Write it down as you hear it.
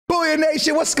Booyah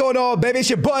Nation, what's going on, baby? It's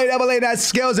your boy, DEMBELE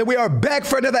Skills, and we are back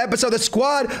for another episode of the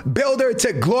Squad Builder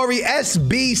to Glory,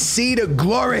 SBC to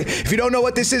Glory. If you don't know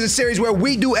what this is, a series where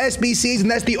we do SBCs, and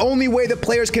that's the only way the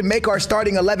players can make our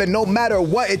starting 11, no matter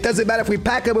what. It doesn't matter if we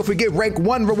pack them, if we get rank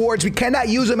 1 rewards, we cannot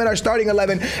use them in our starting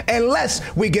 11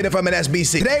 unless we get it from an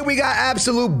SBC. Today, we got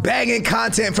absolute banging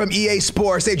content from EA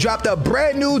Sports. They dropped a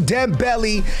brand new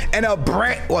Dembele and a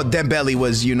brand, well, Dembele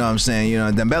was, you know what I'm saying,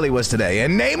 Dembele was today,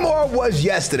 and Neymar was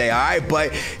yesterday. All right,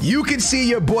 but you can see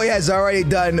your boy has already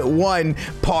done one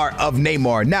part of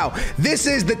Neymar. Now, this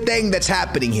is the thing that's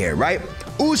happening here, right?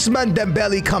 Ousmane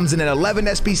Dembele comes in at 11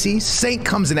 SBCs, Saint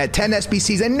comes in at 10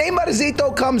 SBCs, and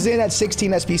Neymarzito comes in at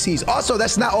 16 SBCs. Also,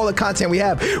 that's not all the content we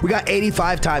have. We got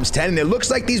 85 times 10, and it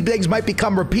looks like these bigs might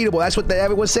become repeatable. That's what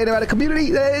everyone's saying about the community.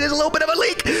 There's a little bit of a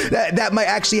leak that might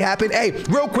actually happen. Hey,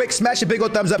 real quick, smash a big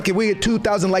old thumbs up. Can we get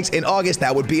 2,000 likes in August?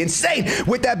 That would be insane.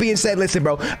 With that being said, listen,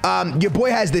 bro, your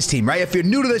boy has this team, right? If you're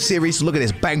new to the series, look at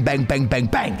this. Bang, bang, bang, bang,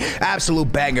 bang.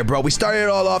 Absolute banger, bro. We started it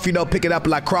all off, picking up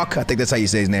La Croc. I think that's how you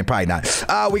say his name. Probably not.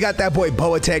 We got that boy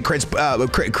Boateng,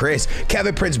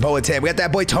 Kevin Prince Boateng. We got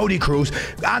that boy Tony Cruz,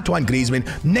 Antoine Griezmann,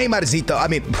 Neymarzito. I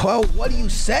mean, bro, what are you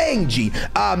saying, G?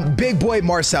 Big boy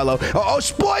Marcelo. Oh,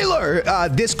 spoiler!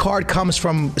 This card comes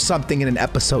from something in an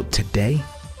episode today.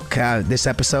 This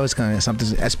episode is gonna something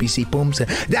SBC booms.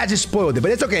 That just spoiled it,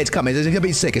 but it's okay. It's coming. It's gonna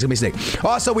be sick. It's gonna be sick.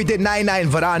 Also, we did 99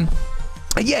 Varane.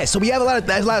 Yeah, so we have a lot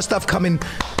of stuff coming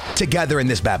together in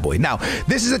this bad boy. Now,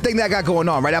 this is the thing that I got going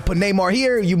on, right? I put Neymar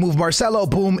here, you move Marcelo,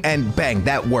 boom, and bang,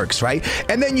 that works, right?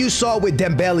 And then you saw with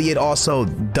Dembele, it also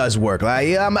does work.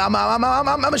 Like, I'm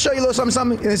gonna show you a little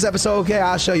something in this episode, okay?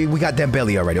 I'll show you. We got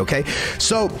Dembele already, okay?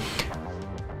 So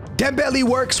Dembele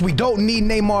works. We don't need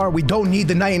Neymar. We don't need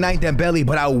the 99 Dembele,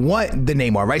 but I want the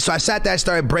Neymar, right? So I sat there,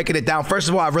 started breaking it down. First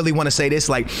of all, I really want to say this.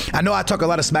 Like, I know I talk a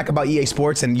lot of smack about EA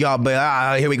Sports and y'all,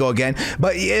 but here we go again.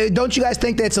 But don't you guys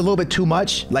think that it's a little bit too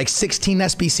much? Like 16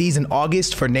 SBCs in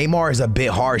August for Neymar is a bit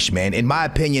harsh, man. In my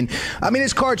opinion, I mean,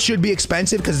 this card should be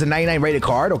expensive because it's a 99 rated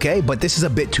card, okay? But this is a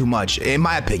bit too much, in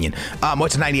my opinion. Well,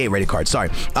 it's a 98 rated card, sorry.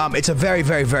 It's a very,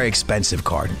 very, very expensive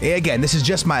card. Again, this is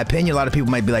just my opinion. A lot of people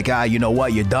might be like, you know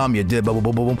what? You're dumb. You did boom,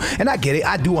 boom, boom, boom. And I get it.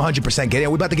 I do 100% get it.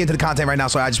 We're about to get into the content right now,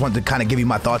 so I just wanted to kind of give you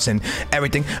my thoughts and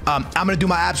everything. I'm going to do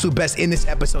my absolute best in this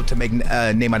episode to make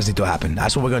Neymarzito happen.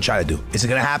 That's what we're going to try to do. Is it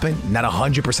going to happen? Not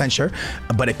 100% sure,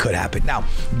 but it could happen. Now,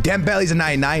 Dembele's a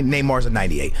 99, Neymar's a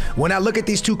 98. When I look at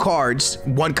these two cards,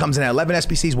 one comes in at 11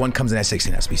 SBCs, one comes in at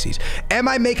 16 SBCs. Am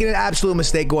I making an absolute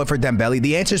mistake going for Dembele?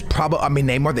 The answer is probably,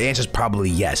 Neymar, the answer is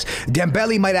probably yes.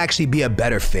 Dembele might actually be a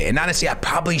better fit. And honestly, I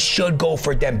probably should go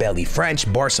for Dembele.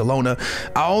 French, Barcelona.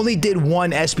 I only did one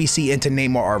SBC into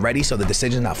Neymar already, so the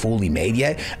decision's not fully made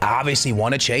yet. I obviously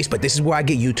want to chase, but this is where I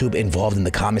get YouTube involved in the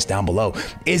comments down below.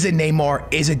 Is it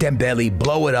Neymar? Is it Dembele?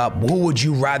 Blow it up. Who would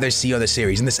you rather see on the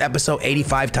series? In this episode,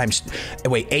 83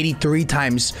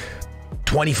 times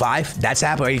 25, that's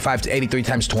happened. 85 to 83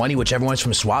 times 20, whichever one's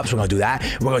from swaps. We're gonna do that.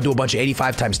 We're gonna do a bunch of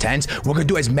 85 times 10s. We're gonna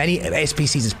do as many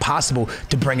SPCs as possible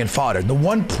to bring in fodder. The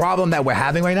one problem that we're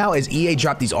having right now is EA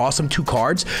dropped these awesome 2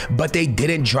 cards, but they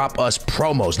didn't drop us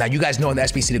promos. Now, you guys know in the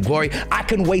SBC to Glory, I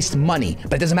can waste money,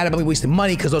 but it doesn't matter about me wasting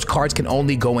money because those cards can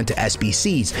only go into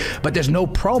SBCs, but there's no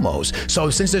promos. So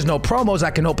since there's no promos,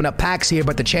 I can open up packs here,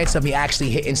 but the chance of me actually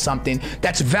hitting something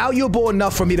that's valuable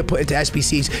enough for me to put into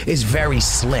SBCs is very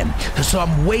slim. So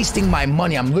I'm wasting my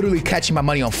money. I'm literally catching my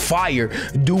money on fire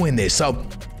doing this. So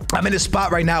I'm in a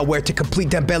spot right now where to complete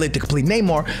Dembele, to complete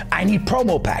Neymar, I need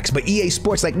promo packs. But EA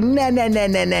Sports like, nah,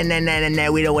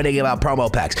 we don't want to give out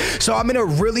promo packs. So I'm in a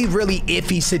really, really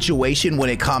iffy situation when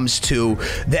it comes to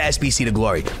the SBC to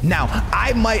Glory. Now,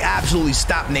 I might absolutely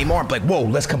stop Neymar and be like, whoa,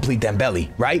 let's complete Dembele,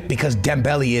 right? Because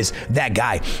Dembele is that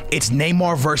guy. It's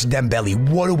Neymar versus Dembele.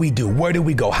 What do we do? Where do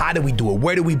we go? How do we do it?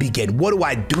 Where do we begin? What do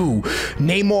I do?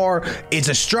 Neymar is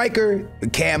a striker,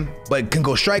 Cam, but can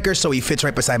go striker, so he fits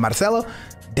right beside Marcelo.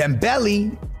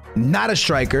 Dembele, not a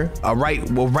striker, a right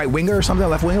winger or something,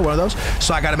 left winger, one of those.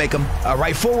 So I got to make him a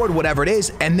right forward, whatever it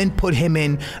is, and then put him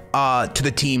in to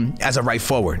the team as a right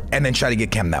forward, and then try to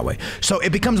get Cam that way. So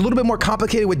it becomes a little bit more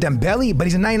complicated with Dembele, but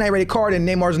he's a 99 rated card and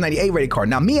Neymar's a 98 rated card.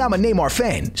 Now me, I'm a Neymar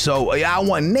fan, so I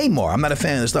want Neymar. I'm not a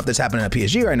fan of the stuff that's happening at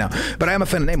PSG right now, but I am a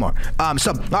fan of Neymar.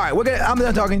 So all right, I'm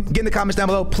done talking. Get in the comments down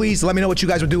below. Please let me know what you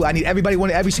guys would do. I need every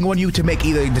single one of you to make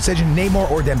either a decision, Neymar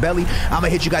or Dembele. I'm gonna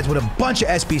hit you guys with a bunch of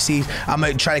SBCs. I'm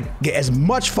gonna try to get as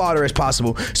much fodder as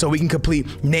possible so we can complete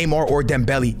Neymar or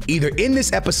Dembele either in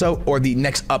this episode or the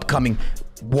next upcoming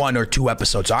 1 or 2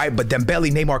 episodes. All right, but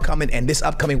Dembele, Neymar coming, and this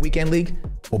upcoming weekend league,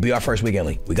 will be our first weekend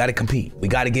league. We got to compete. We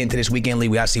got to get into this weekend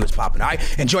league. We got to see what's popping. All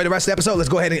right, enjoy the rest of the episode. Let's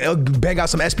go ahead and bang out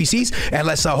some SBCs, and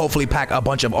let's hopefully pack a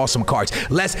bunch of awesome cards.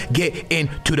 Let's get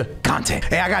into the content.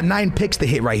 Hey, I got 9 picks to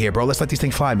hit right here, bro. Let's let these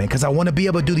things fly, man, because I want to be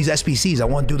able to do these SBCs. I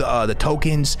want to do the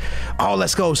tokens. Oh,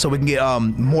 let's go so we can get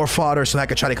more fodder so I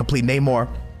can try to complete Neymar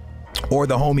or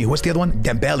the homie. What's the other one?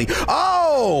 Dembele.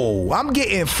 Oh, I'm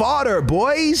getting fodder,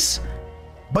 boys.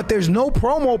 But there's no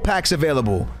promo packs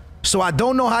available. So I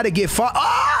don't know how to get fodder.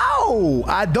 Oh,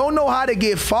 I don't know how to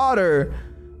get fodder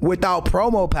without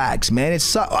promo packs, man. It's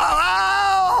so.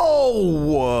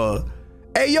 Oh,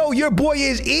 hey, yo, your boy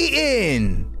is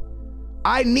eating.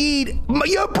 I need.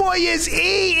 Your boy is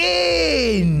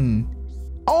eating.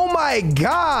 Oh my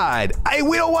God. Hey,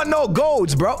 we don't want no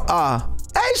golds, bro. Hey,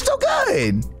 it's still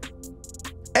good.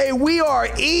 Hey, we are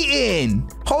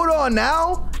eating. Hold on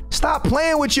now. Stop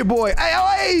playing with your boy.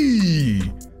 Hey,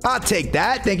 I'll take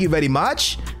that. Thank you very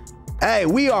much. Hey,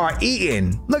 we are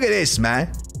eating. Look at this,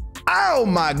 man. Oh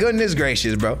my goodness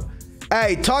gracious, bro.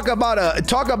 Hey, talk about a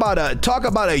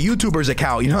YouTuber's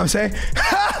account. You know what I'm saying?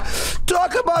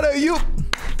 Talk about a you.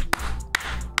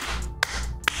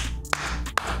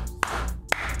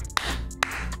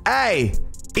 Hey.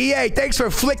 EA, thanks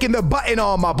for flicking the button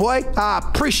on, my boy. I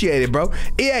appreciate it, bro.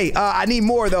 EA, I need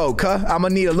more, though, cuh. I'm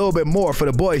gonna need a little bit more for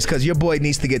the boys, because your boy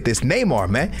needs to get this Neymar,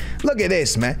 man. Look at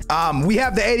this, man. We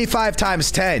have the 85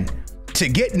 times 10. To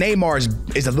get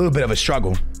Neymar is a little bit of a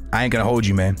struggle. I ain't gonna hold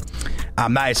you, man.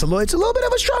 It's a little bit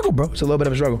of a struggle, bro. It's a little bit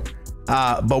of a struggle.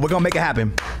 But we're gonna make it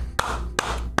happen.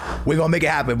 We're gonna make it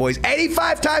happen, boys.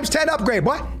 85 times 10 upgrade,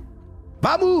 boy.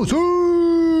 Vamos.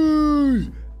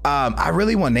 I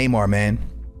really want Neymar, man.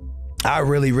 I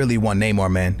really want Neymar,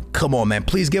 man. Come on, man.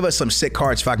 Please give us some sick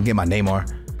cards if I can get my Neymar.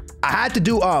 I had to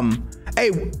do,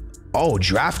 hey, oh,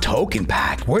 draft token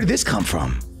pack. Where did this come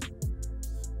from?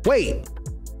 Wait,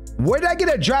 where did I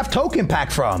get a draft token pack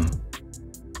from?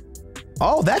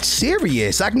 Oh, that's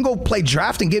serious. I can go play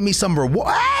draft and get me some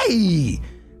reward. Hey,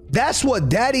 that's what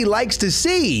daddy likes to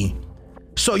see.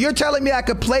 So you're telling me I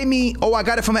could play me? Oh, I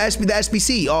got it from the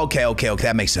SBC. Okay,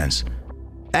 that makes sense.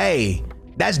 Hey,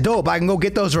 that's dope. I can go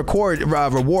get those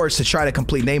rewards to try to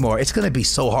complete Neymar. It's going to be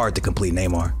so hard to complete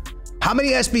Neymar. How many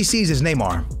SBCs is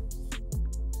Neymar?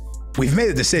 We've made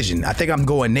a decision. I think I'm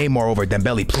going Neymar over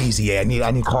Dembele. Please, EA.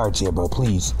 I need cards here, bro.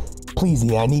 Please. Please,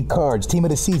 EA. I need cards. Team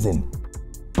of the season.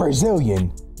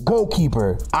 Brazilian.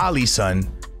 Goalkeeper. Ali,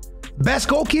 son. Best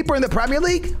goalkeeper in the Premier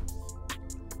League?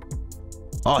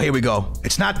 Oh, here we go.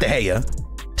 It's not De Gea.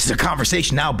 This is a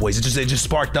conversation now, boys. It just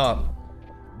sparked up.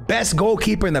 Best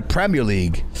goalkeeper in the Premier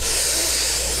League.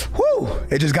 Whew.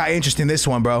 It just got interesting, this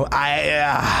one, bro. Hey,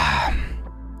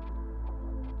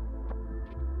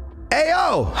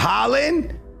 yo,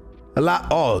 Holland.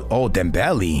 Oh,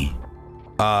 Dembele.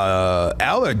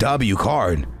 L or W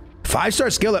card. 5-star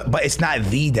skill, but it's not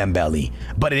the Dembele.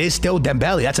 But it is still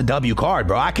Dembele. That's a W card,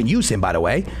 bro. I can use him, by the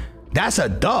way. That's a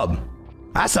dub.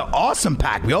 That's an awesome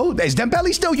pack, yo. Is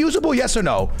Dembele still usable? Yes or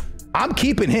no? I'm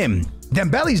keeping him.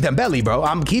 Dembele's Dembele, bro.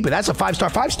 I'm keeping. That's a 5-star,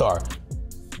 5-star.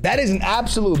 That is an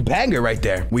absolute banger right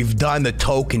there. We've done the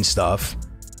token stuff.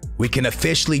 We can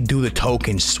officially do the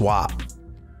token swap.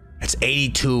 It's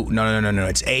 82. No.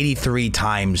 It's 83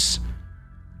 times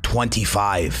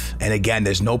 25. And again,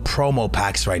 there's no promo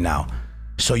packs right now.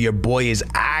 So your boy is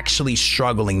actually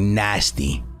struggling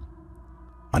nasty,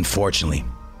 unfortunately.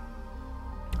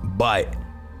 But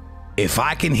if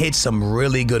I can hit some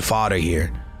really good fodder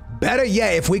here, better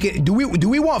yet, if we can, do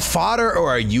we want fodder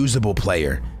or a usable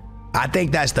player? I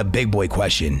think that's the big boy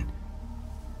question.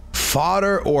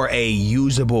 Fodder or a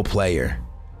usable player?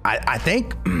 I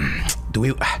think, do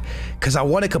we, because I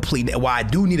want to complete, well, I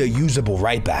do need a usable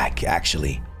right back,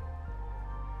 actually.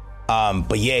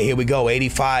 But yeah, here we go,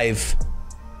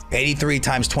 83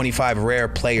 times 25 rare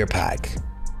player pack.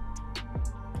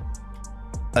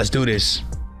 Let's do this.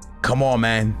 Come on,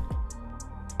 man.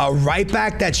 A right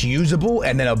back that's usable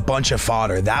and then a bunch of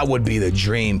fodder. That would be the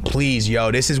dream. Please,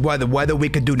 yo. This is whether we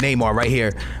could do Neymar right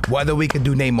here. Whether we could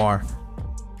do Neymar.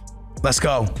 Let's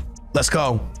go. Let's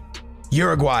go.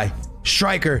 Uruguay.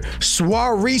 Striker.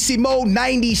 Suarezimo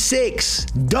 96.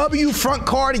 W front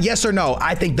card. Yes or no?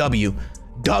 I think W.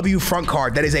 W front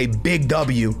card. That is a big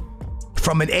W.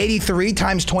 From an 83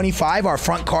 times 25, our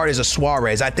front card is a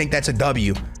Suarez. I think that's a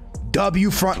W.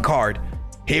 W front card.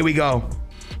 Here we go.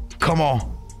 Come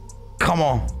on. Come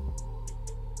on.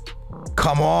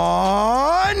 Come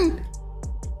on.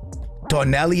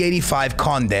 Tonelli 85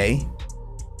 Conde.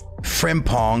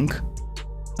 Frimpong.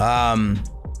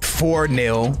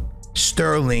 4-0.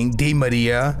 Sterling. Di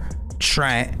Maria.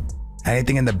 Trent.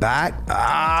 Anything in the back?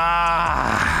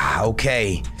 Ah,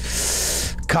 okay.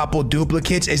 Couple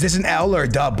duplicates. Is this an L or a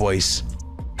dub, boys?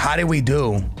 How did we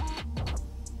do?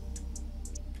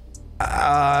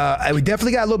 We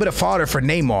definitely got a little bit of fodder for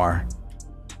Neymar.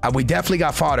 We definitely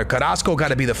got fodder. Carrasco got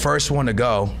to be the first one to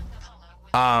go.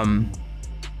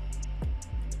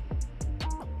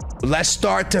 Let's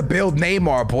start to build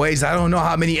Neymar, boys. I don't know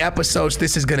how many episodes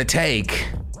this is gonna take,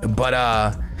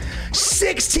 but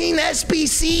 16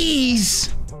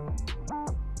 SBCs.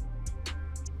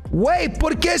 Wait,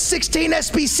 ¿por qué 16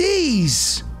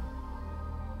 SBCs?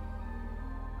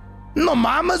 No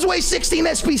mamas, wait, 16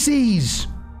 SBCs.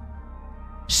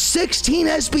 16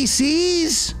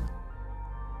 SBCs?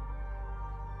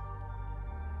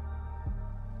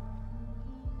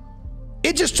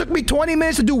 It just took me 20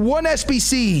 minutes to do one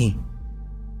SBC.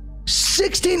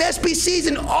 16 SBCs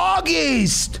in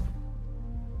August.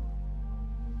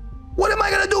 What am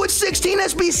I gonna do with 16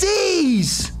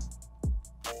 SBCs?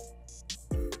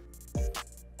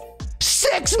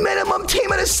 6 minimum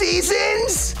team of the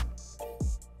seasons?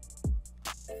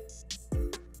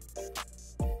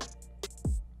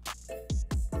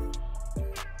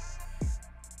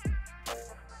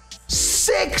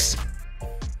 Six.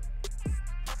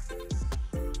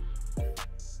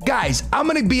 Guys, I'm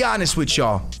gonna be honest with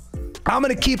y'all. I'm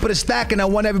gonna keep it a stack, and I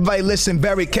want everybody to listen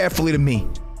very carefully to me.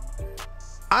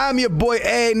 I'm your boy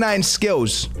A9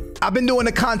 Skills. I've been doing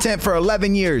the content for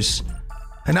 11 years,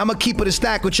 and I'm gonna keep it a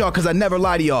stack with y'all because I never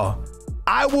lie to y'all.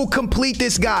 I will complete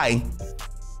this guy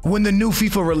when the new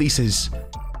FIFA releases.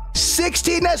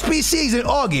 16 SBCs in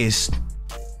August.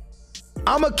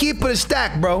 I'm gonna keep it a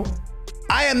stack, bro.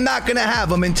 I am not gonna have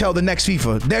them until the next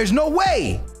FIFA. There's no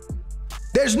way.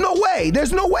 There's no way.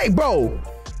 There's no way, bro.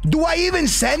 Do I even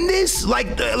send this?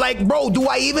 Like, bro, do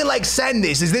I even like send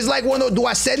this? Is this like one of those, do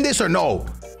I send this or no?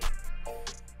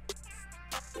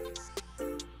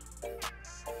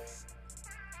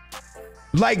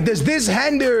 Like, does this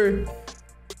hinder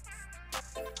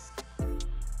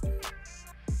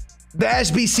the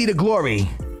SBC to glory?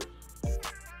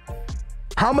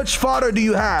 How much fodder do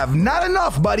you have? Not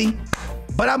enough, buddy.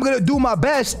 But I'm gonna do my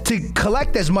best to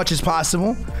collect as much as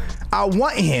possible. I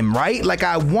want him, right? Like,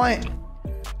 I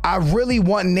really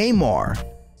want Neymar.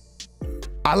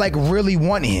 I like really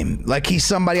want him. Like, he's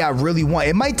somebody I really want.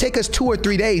 It might take us 2 or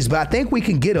 3 days, but I think we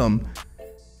can get him.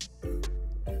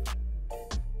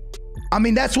 I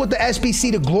mean, that's what the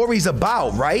SBC to glory is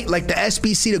about, right? Like, the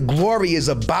SBC to glory is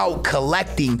about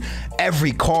collecting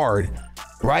every card,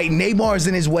 right? Neymar's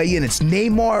in his way in. It's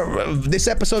Neymar. This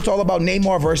episode's all about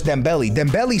Neymar versus Dembele.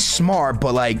 Dembele's smart,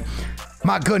 but like,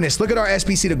 my goodness, look at our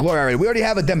SBC to glory already. We already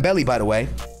have a Dembele, by the way.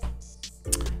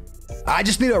 I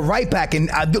just need a right back. And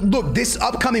look, this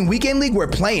upcoming weekend league we're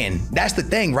playing. That's the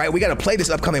thing, right? We got to play this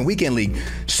upcoming weekend league.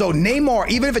 So Neymar,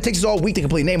 even if it takes us all week to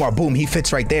complete Neymar, boom, he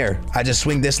fits right there. I just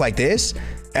swing this like this,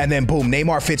 and then boom,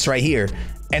 Neymar fits right here.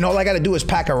 And all I got to do is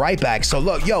pack a right back. So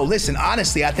look, yo, listen,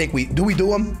 honestly, I think we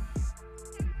do him?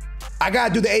 I got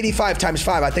to do the 85 ×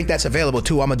 5. I think that's available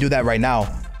too. I'm going to do that right now.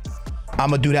 I'm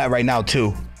going to do that right now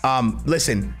too.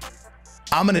 Listen,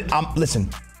 listen.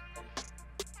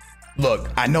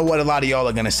 Look, I know what a lot of y'all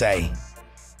are gonna say.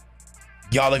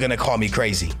 Y'all are gonna call me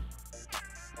crazy,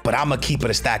 but I'm gonna keep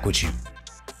it a stack with you.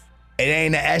 It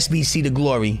ain't an SBC to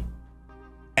glory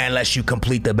unless you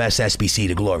complete the best SBC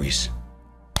to glories.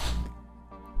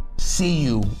 See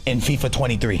you in FIFA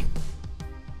 23.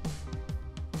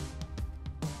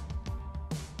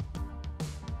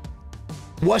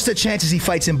 What's the chances he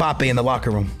fights Mbappe in the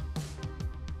locker room?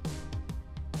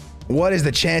 What is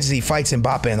the chances he fights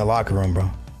Mbappe in the locker room, bro?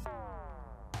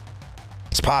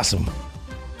 It's possible.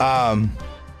 I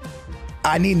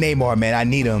need Neymar, man. I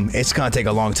need him. It's gonna take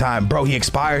a long time. Bro, he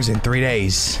expires in 3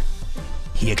 days.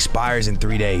 He expires in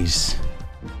 3 days.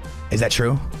 Is that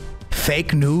true?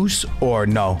 Fake news or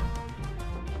no?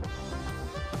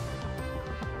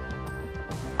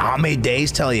 How many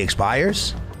days till he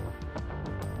expires?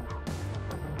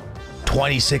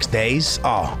 26 days?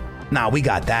 Oh, nah, we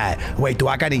got that. Wait, do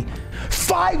I got any?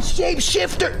 5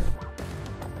 shapeshifter.